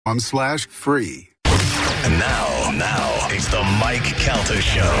Calta.com/free. And now, it's the Mike Calta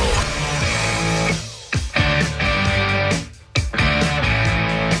Show.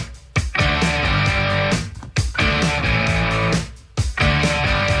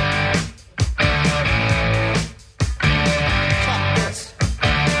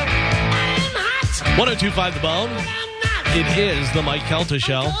 I'm 102.5 The Bone. It is the Mike Calta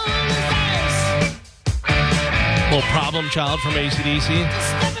Show. Little problem child from AC/DC.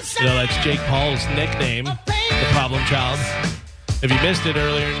 You know, that's Jake Paul's nickname, the problem child. If you missed it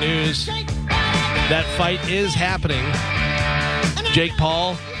earlier in news, that fight is happening. Jake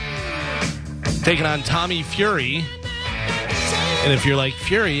Paul taking on Tommy Fury. And if you're like,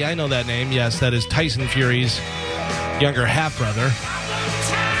 Fury, I know that name. Yes, that is Tyson Fury's younger half-brother.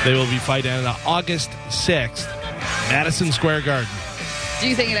 They will be fighting on August 6th, Madison Square Garden. Do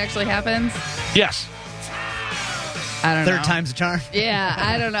you think it actually happens? Yes. I don't know. Third time's a charm. Yeah,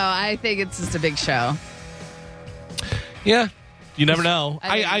 I don't know. I think it's just a big show. Yeah, you never know.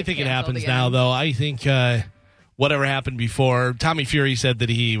 I think it canceled happens again. now, though. I think whatever happened before, Tommy Fury said that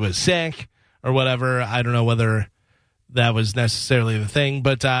he was sick or whatever. I don't know whether that was necessarily the thing,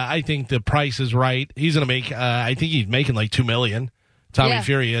 but I think the price is right. He's going to make, I think he's making like $2 million. Tommy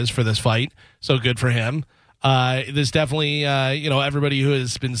Fury is for this fight, so good for him. This definitely, everybody who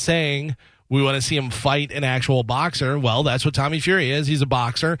has been saying we want to see him fight an actual boxer. Well, that's what Tommy Fury is. He's a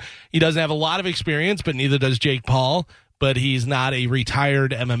boxer. He doesn't have a lot of experience, but neither does Jake Paul. But he's not a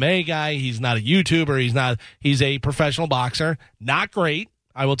retired MMA guy. He's not a YouTuber. He's a professional boxer. Not great.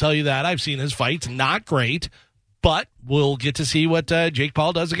 I will tell you that. I've seen his fights. Not great. But we'll get to see what Jake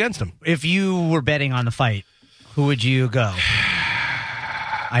Paul does against him. If you were betting on the fight, who would you go?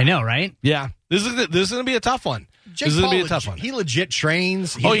 I know, right? Yeah. This is going to be a tough one. Jake Paul, he legit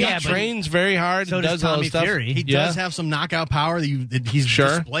trains. He trains very hard. So and does all Tommy this stuff. Fury. He does have some knockout power that he's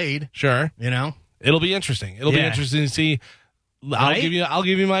displayed. Sure. You know? It'll be interesting. It'll be interesting to see. Right? I'll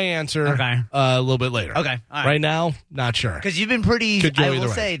give you my answer a little bit later. Okay. All right now, not sure. Because you've been pretty, I will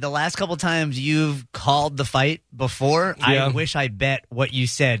say, the last couple times you've called the fight before, I wish I bet what you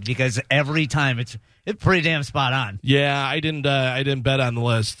said, because every time it's pretty damn spot on. Yeah, I didn't bet on the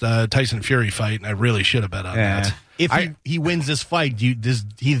list Tyson Fury fight, and I really should have bet on that. If he wins this fight, does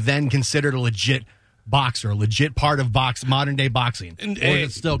he then considered a legit boxer, a legit part of modern day boxing? Or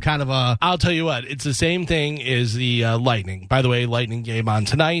is it still kind of a... I'll tell you what, it's the same thing as the Lightning. By the way, Lightning game on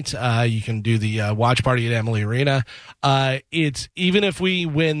tonight. You can do the watch party at Amalie Arena. It's even if we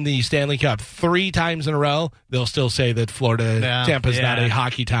win the Stanley Cup 3 times in a row, they'll still say that Tampa's not a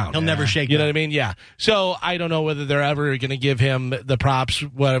hockey town. He'll never shake You know what I mean? Yeah. So I don't know whether they're ever going to give him the props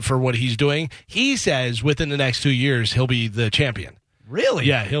for what he's doing. He says within the next 2 years, he'll be the champion. Really?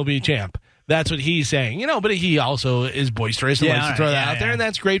 Yeah, he'll be champ. That's what he's saying, but he also is boisterous and likes to throw that out there, and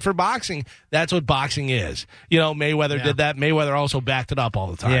that's great for boxing. That's what boxing is. Mayweather did that. Mayweather also backed it up all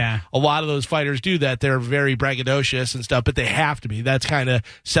the time. Yeah. A lot of those fighters do that. They're very braggadocious and stuff, but they have to be. That's kind of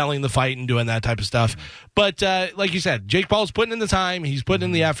selling the fight and doing that type of stuff. But like you said, Jake Paul's putting in the time. He's putting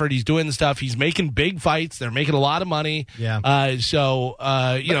in the effort. He's doing the stuff. He's making big fights. They're making a lot of money. Yeah.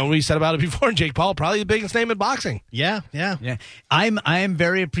 We said about it before. Jake Paul, probably the biggest name in boxing. Yeah. I'm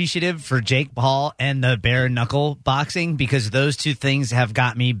very appreciative for Jake Paul and the bare knuckle boxing, because those two things have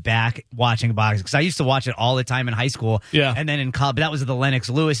got me back watching boxing. Because I used to watch it all the time in high school. Yeah. And then in college, that was the Lennox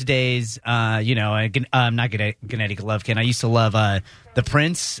Lewis days. Not Gennady Golovkin. I used to love the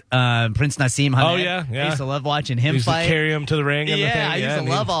Prince Nassim Hamed. Oh, yeah. I used to love watching him fight. To carry him to the ring. And the thing. I used to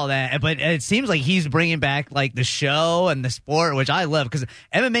love all that. But it seems like he's bringing back like the show and the sport, which I love, because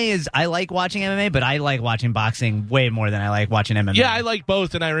I like watching MMA, but I like watching boxing way more than I like watching MMA. Yeah, I like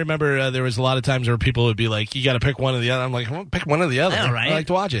both, and I remember there was a lot of times where people would be like, you got to pick one or the other. I'm like, well, pick one or the other. I know, right? I like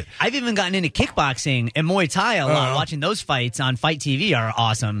to watch it. I've even gotten into kickboxing and Muay Thai a lot. Watching those fights on Fight TV are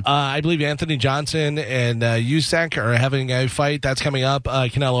awesome. I believe Anthony Johnson and Usyk are having a fight. That's coming up.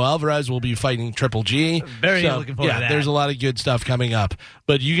 Canelo Alvarez will be fighting Triple G. Very looking forward to that. There's a lot of good stuff coming up.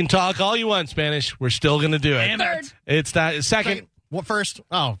 But you can talk all you want Spanish. We're still going to do it. Damn it. It's not second. What first?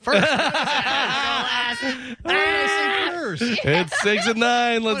 Oh, first. First. It's 6 and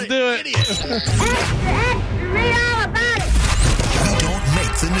 9. Let's do it. We don't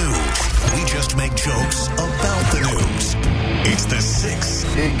make the news. We just make jokes about the news. It's the 6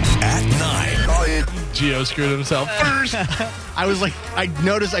 at 9. Gio screwed himself first. I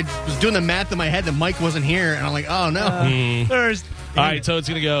noticed I was doing the math in my head that Mike wasn't here, and I'm like, oh no. First. All right, so it's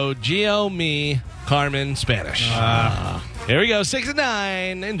going to go Gio, me, Carmen, Spanish. Here we go, 6 and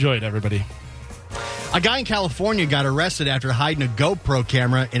 9. Enjoy it, everybody. A guy in California got arrested after hiding a GoPro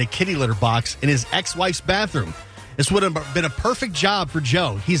camera in a kitty litter box in his ex-wife's bathroom. This would have been a perfect job for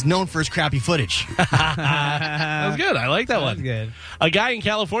Joe. He's known for his crappy footage. That was good. I like that one. Good. A guy in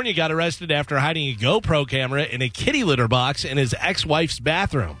California got arrested after hiding a GoPro camera in a kitty litter box in his ex-wife's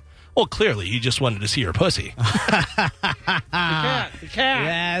bathroom. Well, clearly, he just wanted to see her pussy. The cat.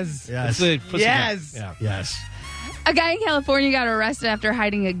 Yes. It's the pussy Yes. cat. Yes. A guy in California got arrested after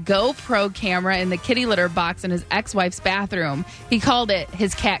hiding a GoPro camera in the kitty litter box in his ex-wife's bathroom. He called it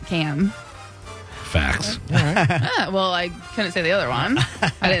his cat cam. Facts. Well, I couldn't say the other one.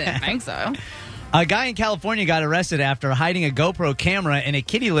 I didn't think so. A guy in California got arrested after hiding a GoPro camera in a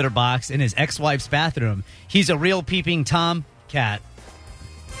kitty litter box in his ex-wife's bathroom. He's a real peeping Tom cat.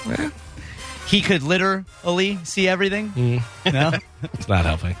 He could literally see everything. No? It's not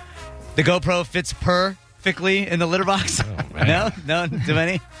helping. The GoPro fits perfectly in the litter box. man. No, too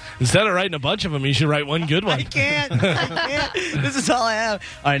many. Instead of writing a bunch of them, you should write one good one. I can't. This is all I have.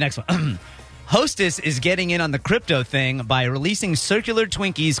 All right, next one. Hostess is getting in on the crypto thing by releasing circular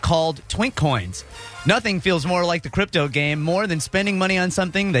Twinkies called Twink Coins. Nothing feels more like the crypto game more than spending money on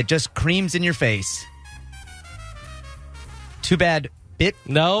something that just creams in your face. Too bad Bit.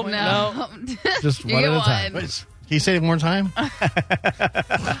 No. Just You one get at a time. one. Wait, can you say it one more time?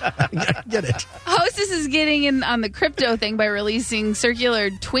 Get it. Hostess is getting in on the crypto thing by releasing circular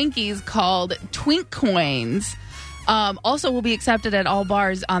Twinkies called Twink Coins. Also will be accepted at all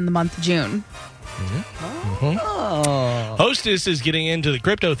bars on the month of June. Oh. Hostess is getting into the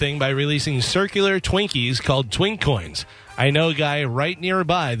crypto thing by releasing circular Twinkies called Twink Coins. I know a guy right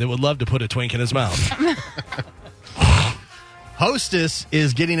nearby that would love to put a twink in his mouth. Hostess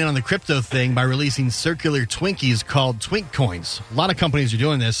is getting in on the crypto thing by releasing circular Twinkies called Twink Coins. A lot of companies are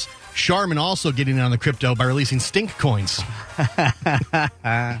doing this. Charmin also getting in on the crypto by releasing Stink Coins.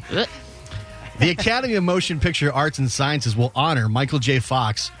 The Academy of Motion Picture Arts and Sciences will honor Michael J.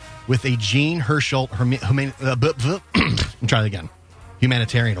 Fox with a Jean Herschel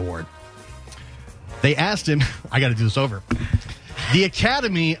Humanitarian Award. They asked him, I got to do this over. The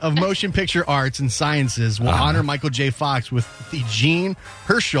Academy of Motion Picture Arts and Sciences will honor Michael J. Fox with the Jean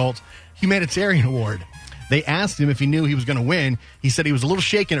Herschel Humanitarian Award. They asked him if he knew he was going to win. He said he was a little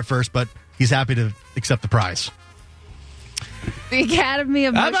shaken at first, but he's happy to accept the prize. The Academy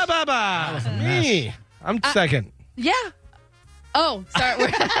of Motion... Me. I'm second. Yeah. Oh, sorry.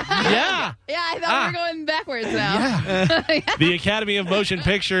 Yeah. Yeah, I thought we were going backwards now. The Academy of Motion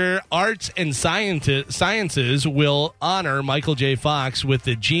Picture Arts and Sciences will honor Michael J. Fox with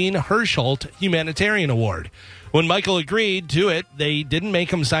the Jean Herschel Humanitarian Award. When Michael agreed to it, they didn't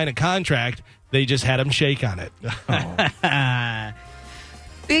make him sign a contract. They just had him shake on it.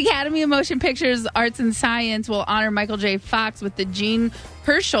 The Academy of Motion Pictures Arts and Science will honor Michael J. Fox with the Jean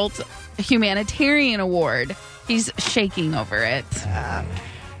Herschel Humanitarian Award. He's shaking over it.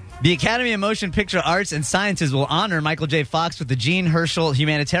 The Academy of Motion Picture Arts and Sciences will honor Michael J. Fox with the Jean Herschel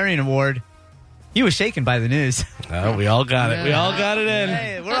Humanitarian Award. He was shaken by the news. Oh, we all got it. We all got it in.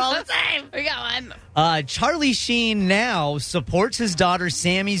 Hey, we're all the same. We got one. Charlie Sheen now supports his daughter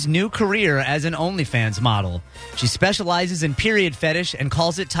Sammy's new career as an OnlyFans model. She specializes in period fetish and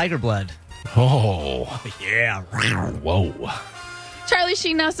calls it tiger blood. Oh. Yeah. Whoa. Charlie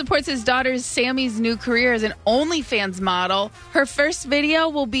Sheen now supports his daughter Sammy's new career as an OnlyFans model. Her first video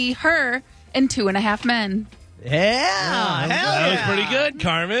will be her and 2.5 Men. Yeah. That was pretty good,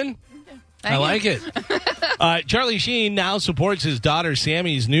 Carmen. I like it. Charlie Sheen now supports his daughter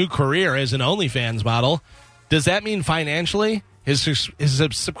Sammy's new career as an OnlyFans model. Does that mean financially? His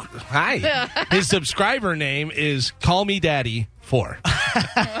subscriber name is Call Me Daddy 4.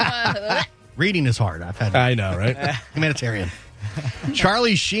 Reading is hard. I know, right? Humanitarian.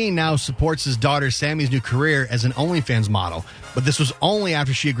 Charlie Sheen now supports his daughter Sammy's new career as an OnlyFans model, but this was only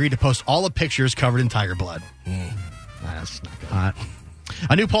after she agreed to post all the pictures covered in tiger blood. That's not good. Hot.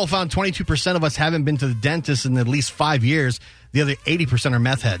 A new poll found 22% of us haven't been to the dentist in at least 5 years. The other 80% are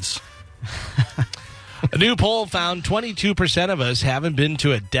meth heads. A new poll found 22% of us haven't been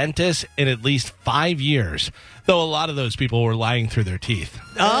to a dentist in at least 5 years, though a lot of those people were lying through their teeth.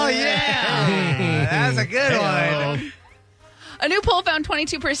 Oh, yeah. That's a good one. A new poll found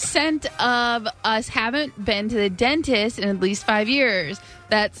 22% of us haven't been to the dentist in at least 5 years.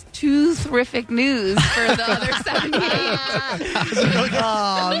 That's too terrific news for the other 78.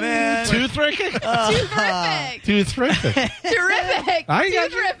 Oh, man. Too terrific? Terrific. Too terrific. Terrific. I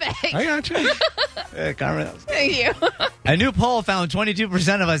got you. Terrific. I got you. Carmen. Thank you. A new poll found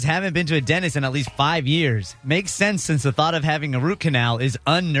 22% of us haven't been to a dentist in at least 5 years. Makes sense since the thought of having a root canal is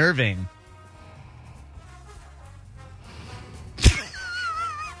unnerving.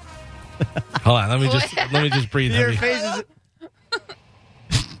 Hold on, let me just breathe. Your heavy. face is...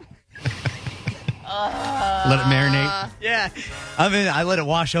 Let it marinate. Yeah. I let it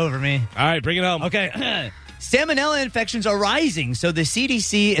wash over me. All right, bring it home. Okay. Salmonella infections are rising, so the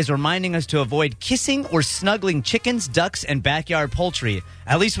CDC is reminding us to avoid kissing or snuggling chickens, ducks, and backyard poultry.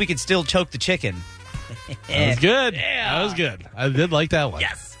 At least we could still choke the chicken. That was good. Yeah. That was good. I did like that one.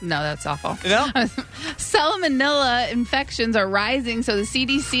 Yes. No, that's awful. No? Salmonella infections are rising, so the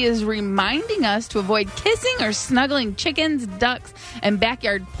CDC is reminding us to avoid kissing or snuggling chickens, ducks, and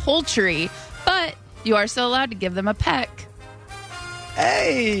backyard poultry. But you are still allowed to give them a peck.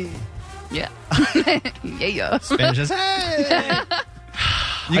 Hey. Yeah. Yeah. Spanish says, hey.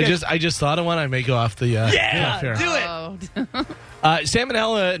 I just thought of one. I may go off the cliff here. Do it. Oh.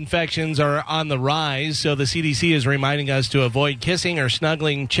 Salmonella infections are on the rise, so the CDC is reminding us to avoid kissing or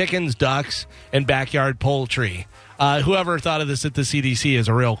snuggling chickens, ducks, and backyard poultry. Whoever thought of this at the CDC is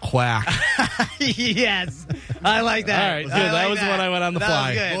a real quack. Yes. I like that. All right, good. That was the one I went on the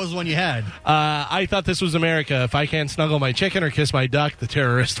fly. What was the one you had? I thought this was America. If I can't snuggle my chicken or kiss my duck, the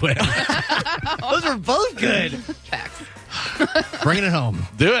terrorist win. Those were both good. Facts. Bringing it home.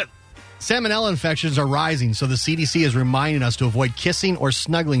 Do it. Salmonella infections are rising, so the CDC is reminding us to avoid kissing or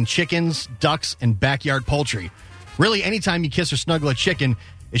snuggling chickens, ducks, and backyard poultry. Really, anytime you kiss or snuggle a chicken,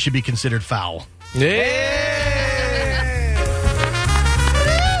 it should be considered foul. Yeah.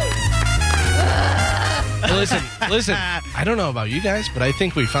 Listen. I don't know about you guys, but I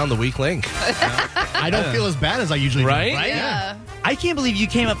think we found the weak link. I don't feel as bad as I usually Right? do. Yeah. I can't believe you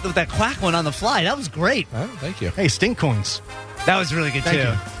came up with that quack one on the fly. That was great. Oh, thank you. Hey, stink coins. That was really good, Thank too.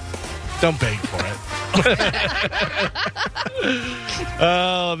 you. Don't beg for it.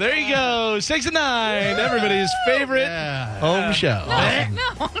 Oh, there you go. 6 and 9, everybody's favorite home show. Awesome.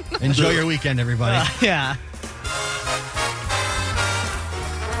 Enjoy your weekend, everybody. Yeah.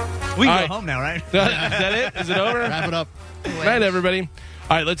 We can All go right. home now, right? Is that it? Is it over? Wrap it up. All right, everybody.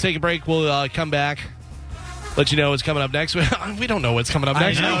 All right, let's take a break. We'll come back. Let you know what's coming up next week. We don't know what's coming up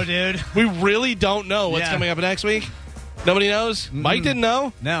next I know, week. dude. We really don't know what's Yeah. coming up next week. Nobody knows? Mike didn't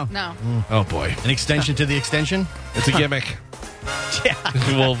know? No. No. Oh, boy. An extension to the extension. It's a gimmick. Yeah.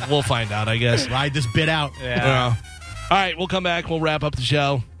 We'll find out, I guess. Ride this bit out. Well, all right, we'll come back. We'll wrap up the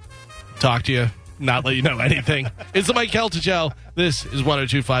show. Talk to you. Not let you know anything. It's the Mike Calta Show. This is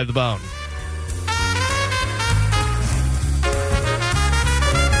 102.5 The Bone.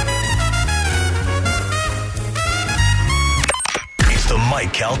 It's the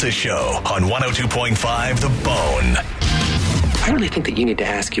Mike Calta Show on 102.5 The Bone. I really think that you need to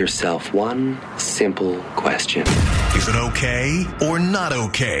ask yourself one simple question. Is it okay or not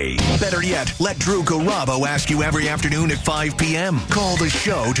okay? Better yet, let Drew Garabo ask you every afternoon at 5 p.m. Call the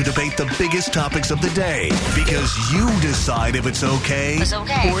show to debate the biggest topics of the day, because you decide if it's okay,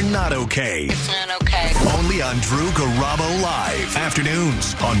 or not okay. It's not okay. Only on Drew Garabo Live.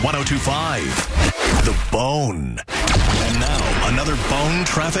 Afternoons on 102.5 The Bone. And now, another Bone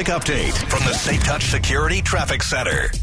traffic update from the Safe Touch Security Traffic Center.